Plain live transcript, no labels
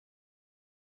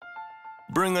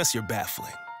Bring us your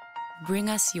baffling. Bring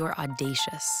us your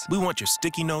audacious. We want your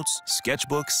sticky notes,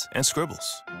 sketchbooks, and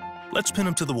scribbles. Let's pin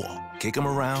them to the wall, kick them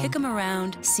around. Kick them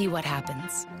around, see what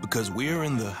happens. Because we're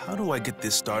in the how do I get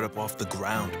this startup off the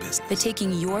ground business. The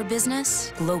taking your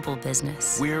business, global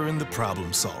business. We're in the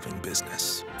problem-solving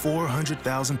business.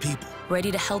 400,000 people.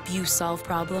 Ready to help you solve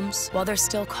problems while they're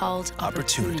still called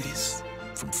opportunities.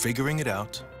 From figuring it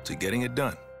out to getting it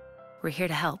done. We're here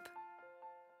to help.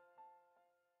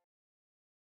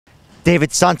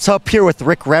 David Suntup here with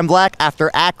Rick Remblack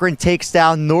after Akron takes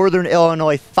down Northern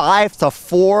Illinois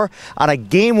 5-4 on a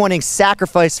game-winning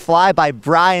sacrifice fly by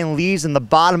Brian Lees in the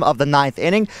bottom of the 9th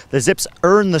inning. The Zips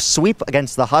earned the sweep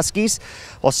against the Huskies.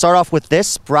 We'll start off with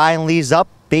this. Brian Lees up,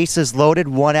 bases loaded,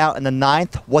 1 out in the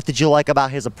 9th. What did you like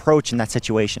about his approach in that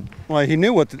situation? Well, he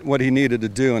knew what he needed to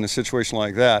do in a situation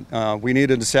like that. We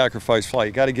needed a sacrifice fly.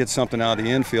 You got to get something out of the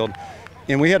infield.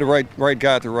 And we had the right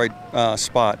guy at the right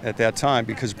spot at that time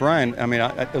because Brian, I mean,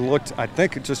 it looked, I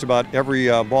think just about every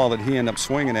ball that he ended up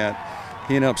swinging at,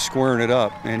 he ended up squaring it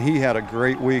up. And he had a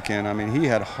great weekend. I mean, he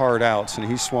had hard outs and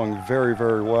he swung very,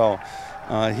 very well.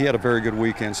 He had a very good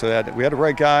weekend. So we had the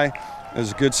right guy. It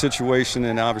was a good situation,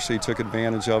 and obviously he took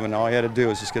advantage of it. And all he had to do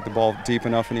was just get the ball deep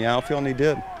enough in the outfield, and he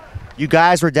did. You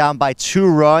guys were down by 2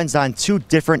 runs on 2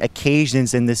 different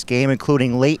occasions in this game,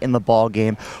 including late in the ball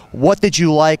game. What did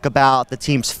you like about the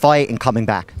team's fight and coming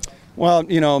back? Well,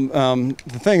 you know,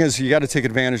 the thing is you got to take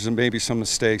advantage of maybe some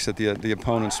mistakes that the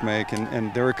opponents make,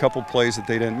 and there were a couple plays that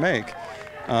they didn't make.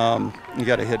 You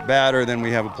got to hit batter, then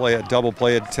we have a double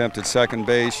play attempt at second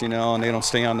base, you know, and they don't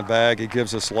stay on the bag. It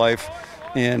gives us life,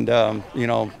 and you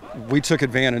know, we took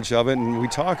advantage of it, and we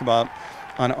talk about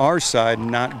on our side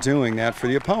not doing that for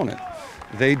the opponent.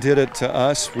 They did it to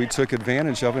us. We took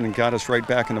advantage of it and got us right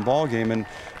back in the ball game. And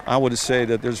I would say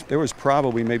that there was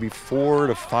probably maybe 4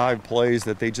 to 5 plays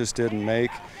that they just didn't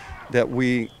make that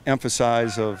we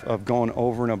emphasize of going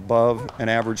over and above an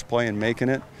average play and making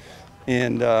it.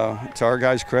 And to our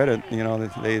guys' credit, you know,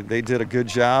 they did a good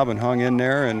job and hung in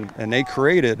there, and they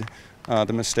created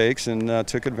the mistakes and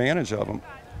took advantage of them.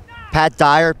 Pat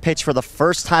Dyer pitched for the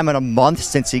first time in a month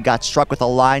since he got struck with a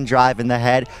line drive in the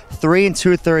head. 3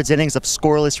 2/3 innings of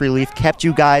scoreless relief kept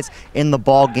you guys in the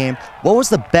ball game. What was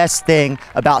the best thing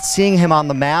about seeing him on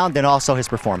the mound and also his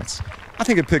performance? I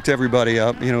think it picked everybody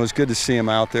up. You know, it was good to see him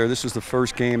out there. This was the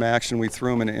first game action. We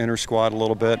threw him in the inner squad a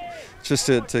little bit just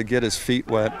to get his feet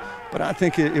wet. But I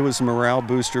think it was a morale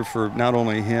booster for not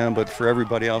only him but for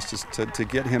everybody else to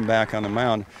get him back on the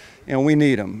mound. And we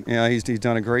need him. You know, he's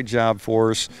done a great job for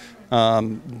us.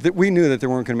 We knew that there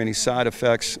weren't going to be any side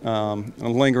effects,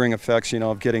 lingering effects, you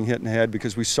know, of getting hit in the head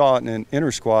because we saw it in an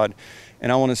inner squad.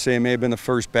 And I want to say it may have been the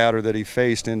first batter that he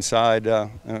faced inside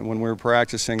when we were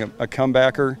practicing, a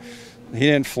comebacker. He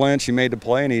didn't flinch. He made the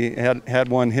play, and he had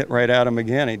one hit right at him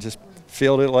again. He just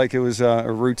fielded it like it was a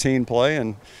routine play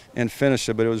and finished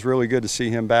it. But it was really good to see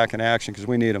him back in action because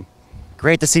we need him.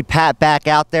 Great to see Pat back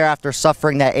out there after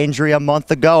suffering that injury a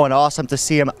month ago, and awesome to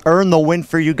see him earn the win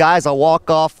for you guys, a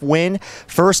walk-off win.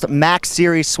 First MAC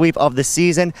Series sweep of the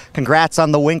season. Congrats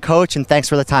on the win, Coach, and thanks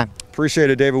for the time. Appreciate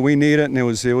it, David. We need it, and it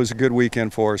was a good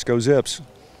weekend for us. Go Zips.